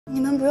你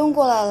们不用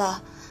过来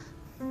了。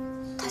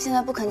他现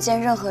在不肯见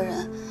任何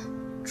人，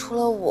除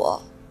了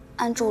我、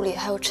安助理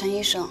还有陈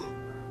医生。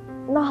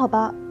那好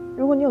吧，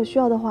如果你有需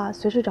要的话，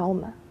随时找我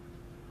们。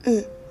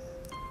嗯，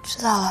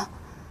知道了，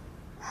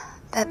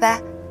拜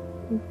拜。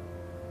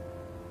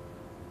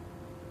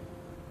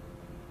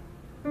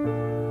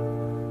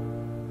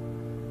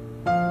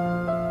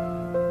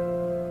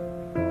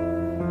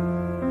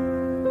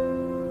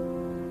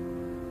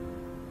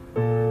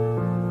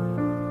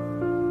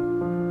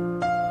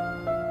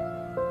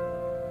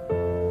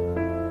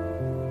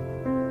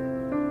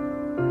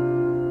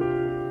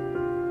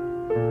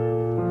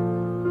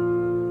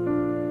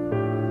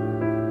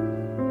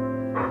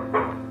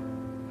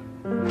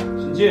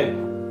请进。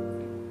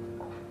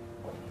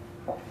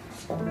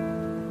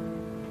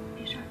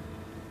没事。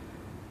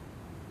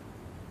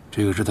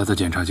这个是他的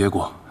检查结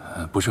果，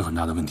不是很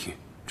大的问题，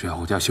只要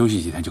回家休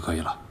息几天就可以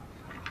了。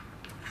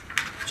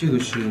这个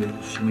是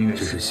什么原因？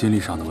这是心理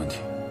上的问题。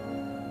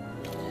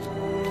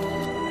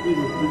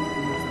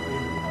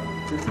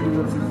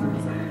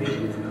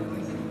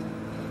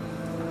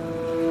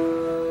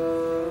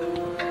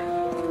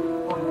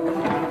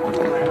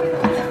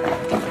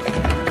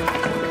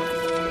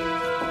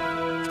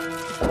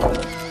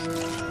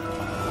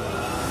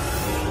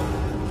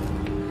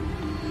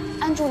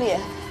安助理，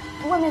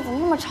外面怎么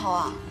那么吵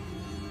啊？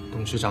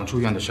董事长住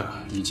院的事儿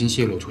已经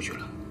泄露出去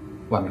了，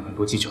外面很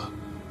多记者，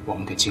我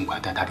们得尽快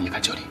带他离开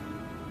这里。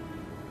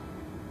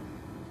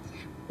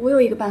我有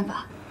一个办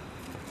法。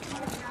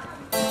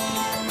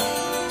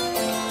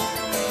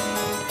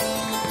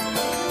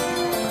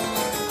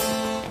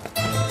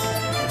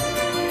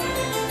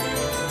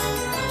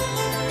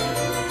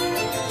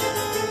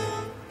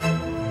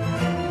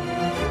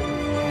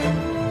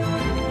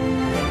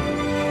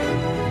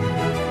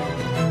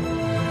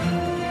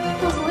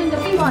告诉我你的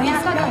病怎么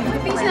样？大概你的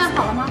病现在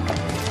好了吗？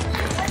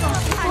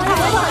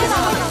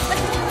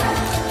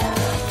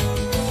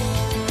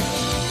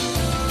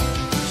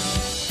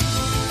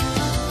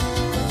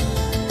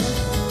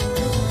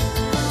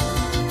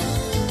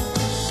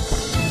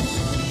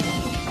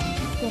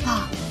别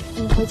怕，我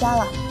们回家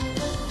了。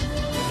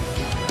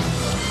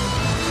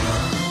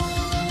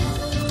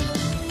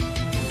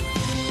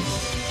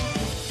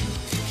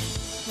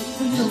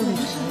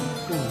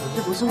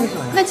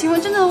那请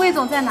问真正的魏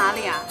总在哪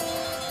里啊？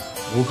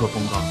无可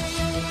奉告。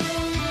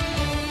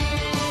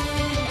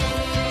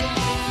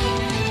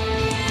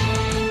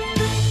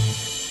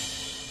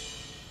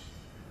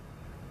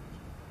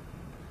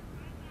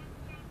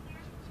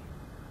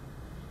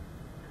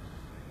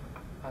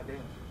看电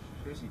影，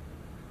休息。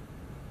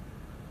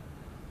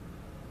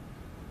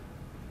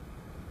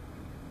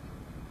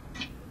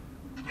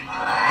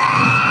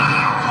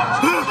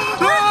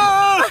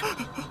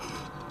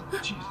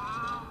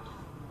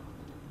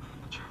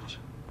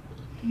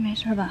你没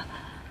事吧？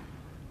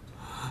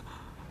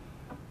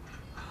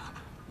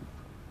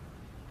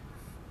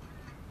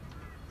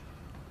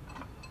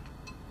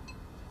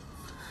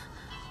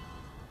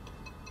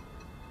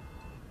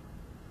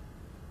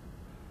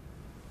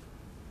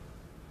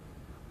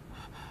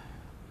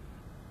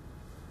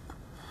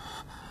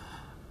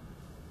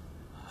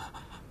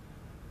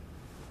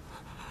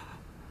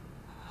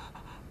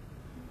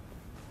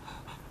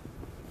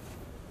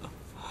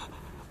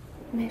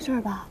没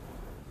事吧？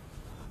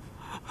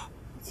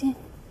亲。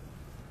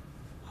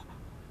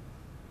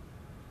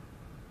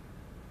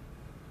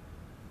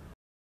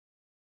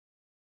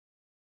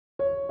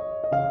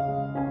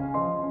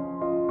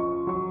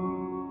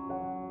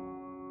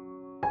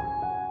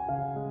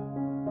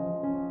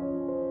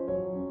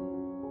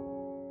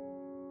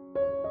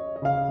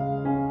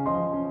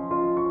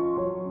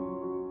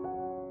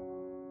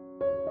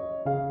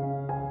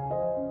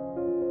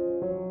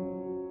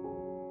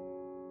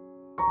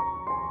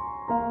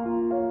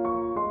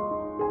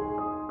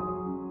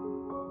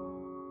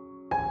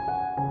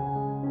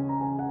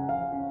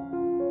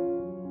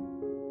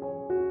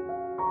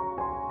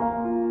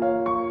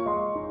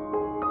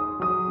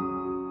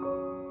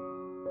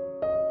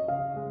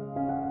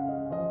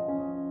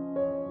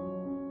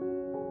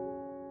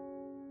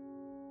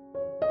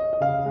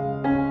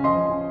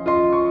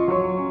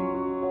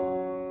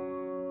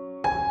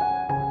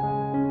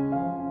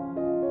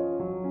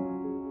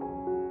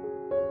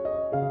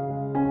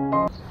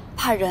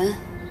怕人，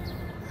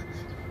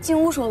进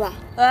屋说吧。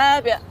哎，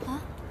别啊！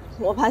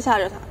我怕吓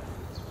着他。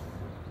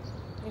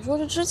你说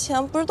这之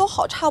前不是都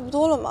好差不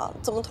多了吗？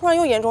怎么突然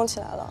又严重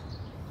起来了？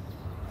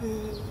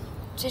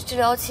这治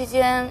疗期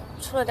间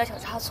出了点小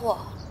差错。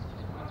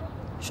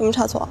什么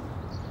差错？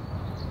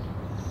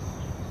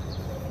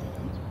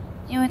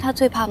因为他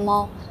最怕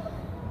猫，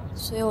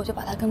所以我就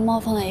把他跟猫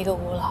放在一个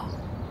屋了。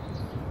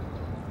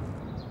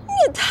你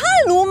也太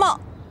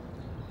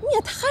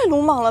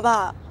鲁莽了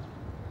吧！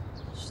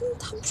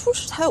他不出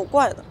事才有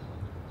怪的。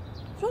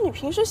说你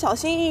平时小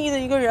心翼翼的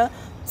一个人，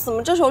怎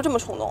么这时候这么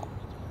冲动？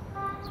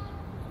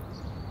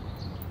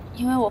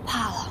因为我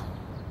怕了。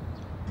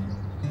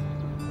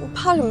我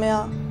怕什么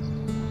呀？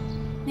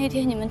那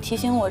天你们提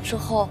醒我之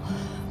后，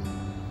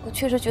我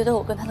确实觉得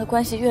我跟他的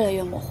关系越来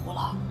越模糊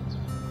了。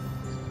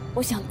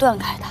我想断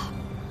开他，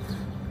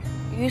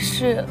于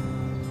是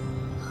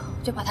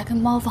我就把他跟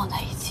猫放在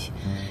一起，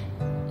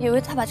以为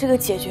他把这个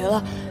解决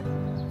了，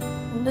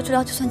我们的治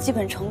疗就算基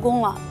本成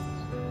功了，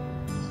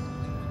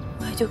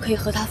我也就可以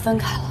和他分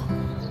开了。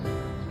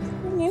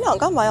你俩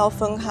干嘛要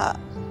分开？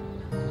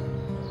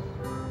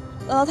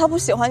难道他不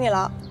喜欢你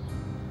了？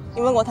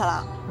你问过他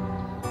了？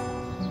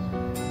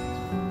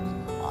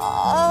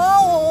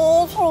啊，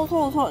我错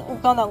了，你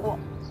不要难过。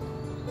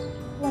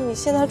那你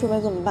现在准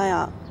备怎么办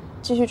呀？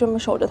继续这么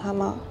守着他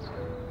吗？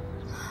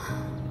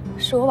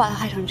是我把他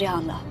害成这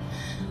样的，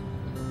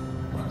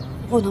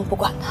我不能不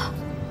管他。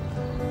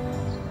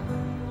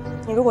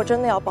你如果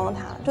真的要帮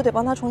他，就得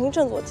帮他重新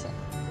振作起来。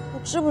你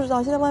知不知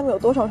道现在外面有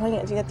多少双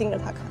眼睛在盯着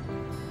他看？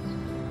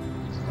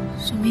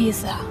什么意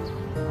思啊？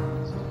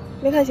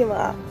没看新闻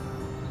啊？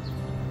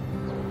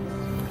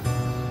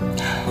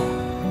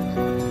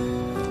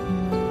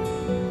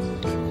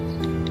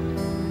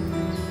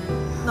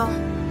那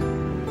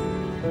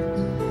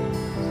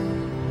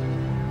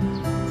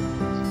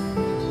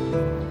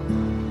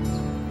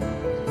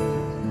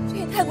这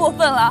也太过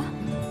分了，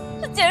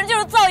这简直就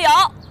是造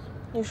谣！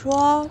你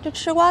说这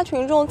吃瓜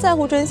群众在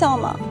乎真相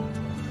吗？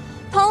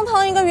堂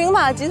堂一个云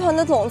马集团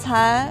的总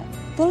裁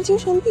得了精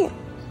神病，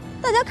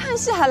大家看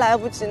戏还来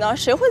不及呢，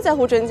谁会在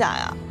乎真假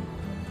呀？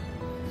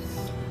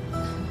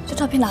这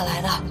照片哪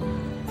来的？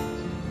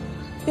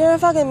别人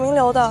发给名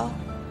流的，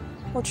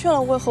我劝了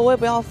魏和魏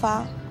不要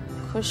发，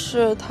可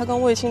是他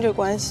跟卫青这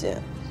关系，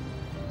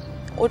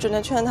我只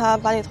能劝他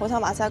把你投向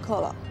马赛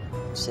克了，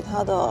其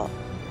他的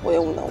我也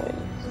无能为力。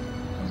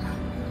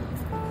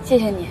谢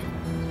谢你。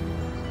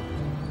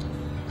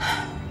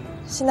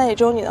现在也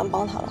只有你能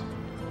帮他了。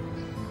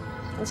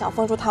你想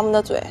封住他们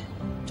的嘴，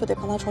就得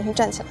帮他重新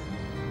站起来。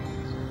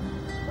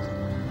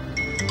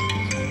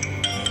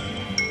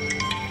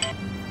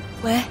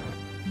喂，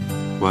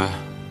喂，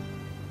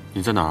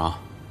你在哪儿啊？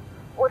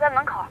我在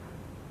门口，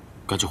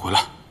赶紧回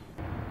来。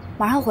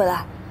马上回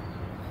来。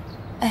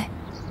哎，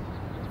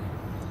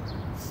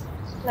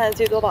那你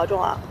自己多保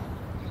重啊。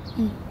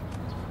嗯。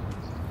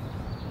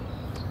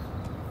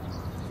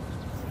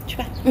去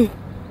吧。嗯。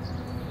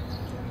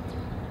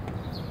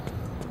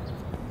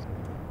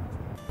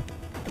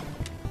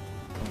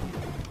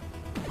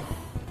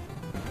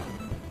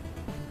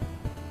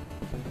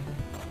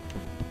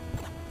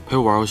陪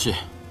我玩游戏。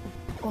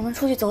我们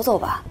出去走走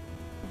吧。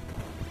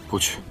不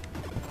去。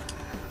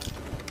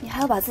你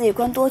还要把自己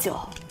关多久？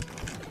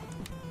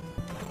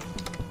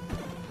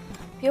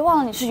别忘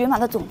了你是云马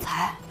的总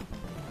裁，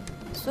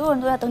所有人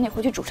都在等你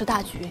回去主持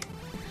大局，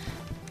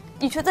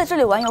你却在这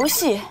里玩游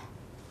戏。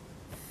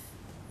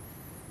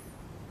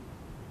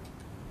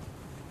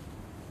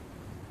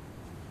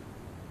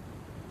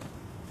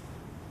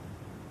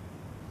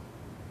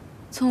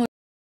从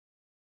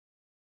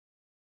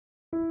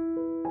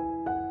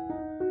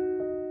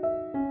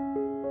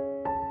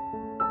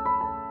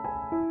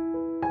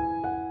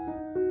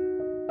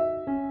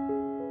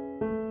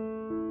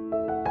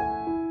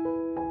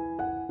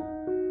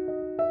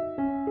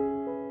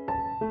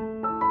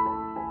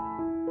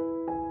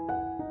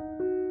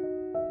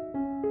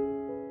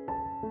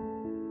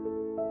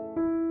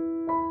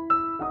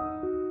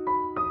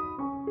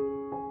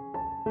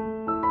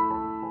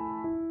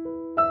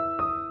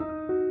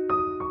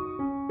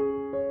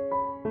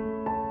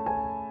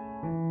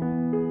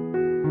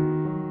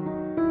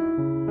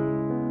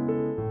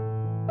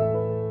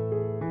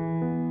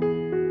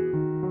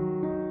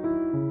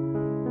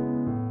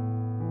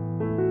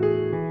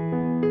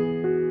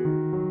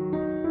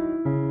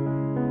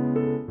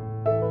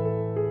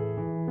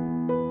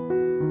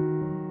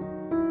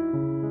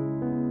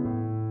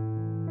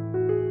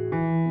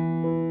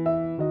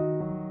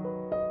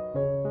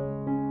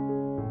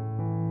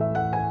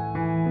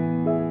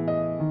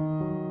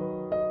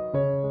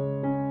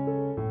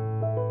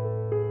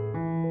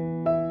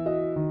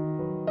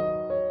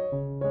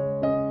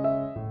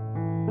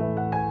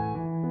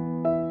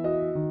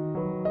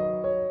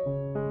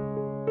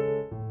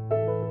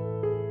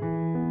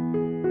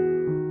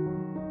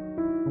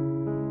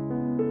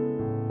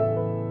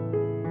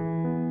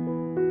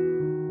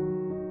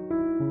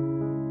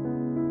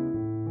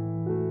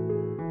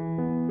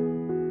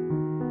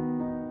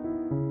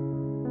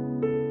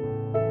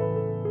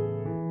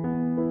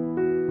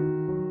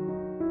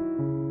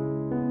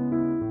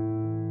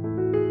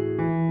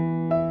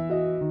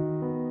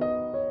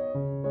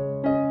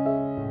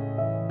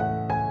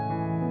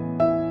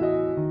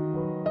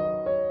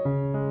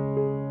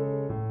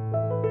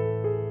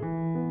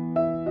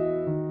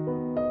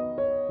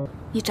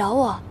你找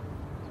我？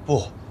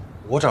不，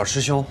我找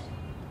师兄。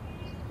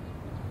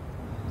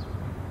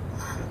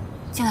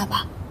进来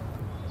吧。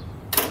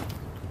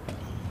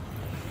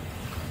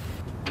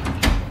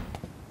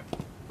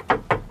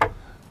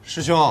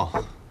师兄，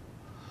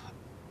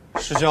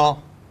师兄，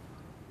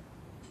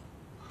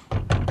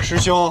师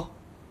兄，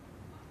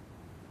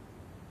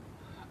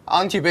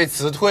昂体被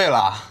辞退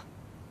了。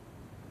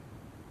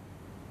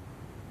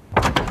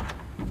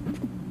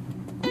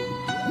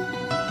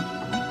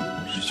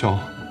师兄。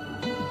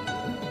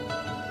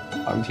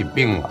昂体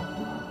病了。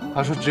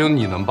他说只有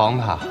你能帮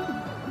他。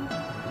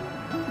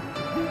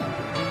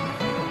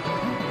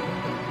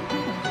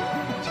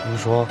听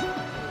说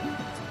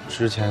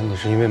之前你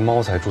是因为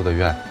猫才住的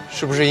院，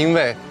是不是因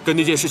为跟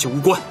那件事情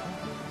无关。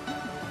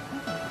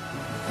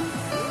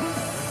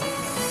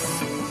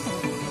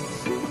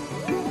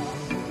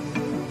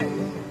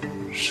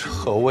是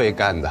何伟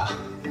干的？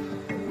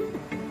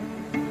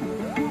对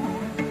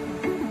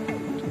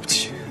不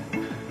起。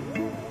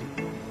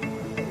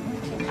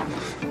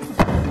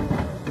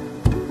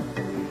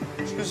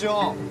师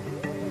兄，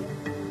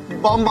你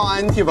帮帮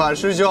安提吧，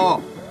师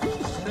兄。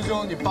师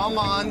兄，你帮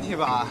帮安提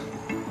吧。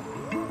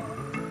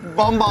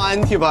帮帮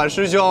安提吧，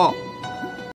师兄。